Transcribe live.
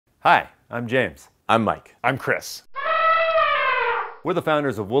Hi, I'm James. I'm Mike. I'm Chris. We're the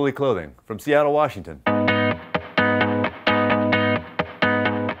founders of Woolly Clothing from Seattle, Washington.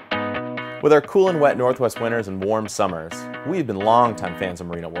 With our cool and wet Northwest winters and warm summers, we've been longtime fans of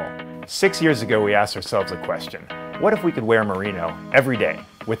merino wool. 6 years ago, we asked ourselves a question. What if we could wear merino every day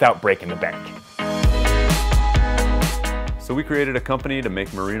without breaking the bank? So we created a company to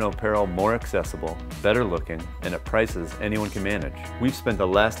make merino apparel more accessible, better looking, and at prices anyone can manage. We've spent the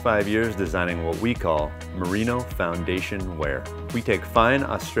last 5 years designing what we call merino foundation wear. We take fine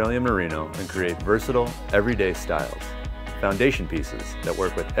Australian merino and create versatile, everyday styles. Foundation pieces that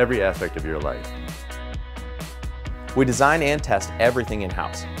work with every aspect of your life. We design and test everything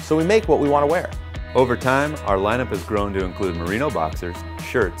in-house, so we make what we want to wear. Over time, our lineup has grown to include merino boxers,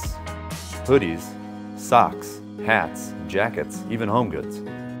 shirts, hoodies, socks, hats, jackets, even home goods.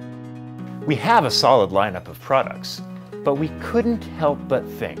 We have a solid lineup of products, but we couldn't help but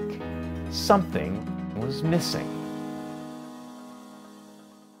think something was missing.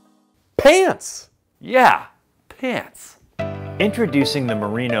 Pants! Yeah, pants. Introducing the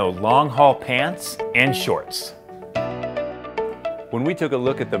Merino Longhaul Pants and Shorts. When we took a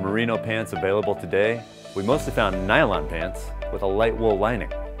look at the merino pants available today, we mostly found nylon pants with a light wool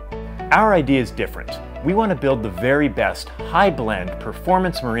lining. Our idea is different. We want to build the very best high-blend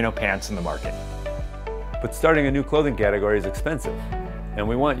performance merino pants in the market. But starting a new clothing category is expensive, and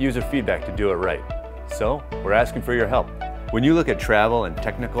we want user feedback to do it right. So we're asking for your help. When you look at travel and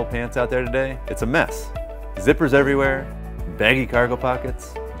technical pants out there today, it's a mess. Zippers everywhere, baggy cargo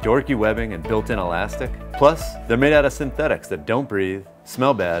pockets, dorky webbing and built-in elastic. Plus, they're made out of synthetics that don't breathe,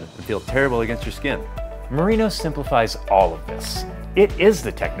 smell bad, and feel terrible against your skin. Merino simplifies all of this. It is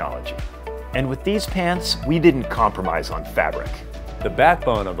the technology. And with these pants, we didn't compromise on fabric. The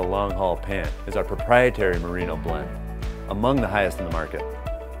backbone of the Longhaul Pant is our proprietary merino blend, among the highest in the market.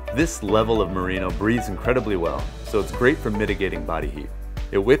 This level of merino breathes incredibly well, so it's great for mitigating body heat.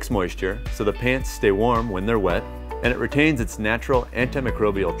 It wicks moisture, so the pants stay warm when they're wet, and it retains its natural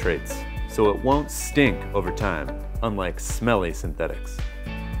antimicrobial traits, so it won't stink over time, unlike smelly synthetics.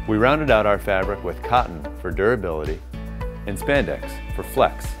 We rounded out our fabric with cotton for durability and spandex for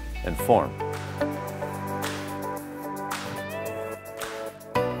flex and form.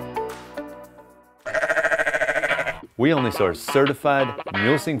 We only source certified,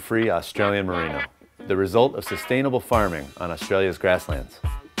 mulesing-free Australian merino, the result of sustainable farming on Australia's grasslands.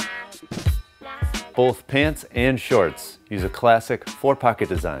 Both pants and shorts use a classic four-pocket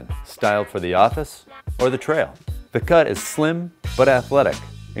design, styled for the office or the trail. The cut is slim but athletic,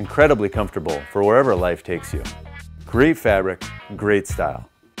 incredibly comfortable for wherever life takes you. Great fabric, great style.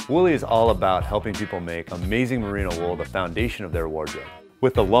 Woolly is all about helping people make amazing merino wool the foundation of their wardrobe.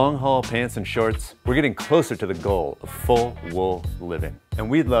 With the Longhaul Pants and Shorts, we're getting closer to the goal of full wool living. And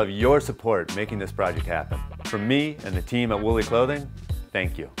we'd love your support making this project happen. From me and the team at Woolly Clothing,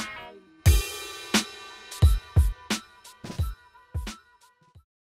 thank you.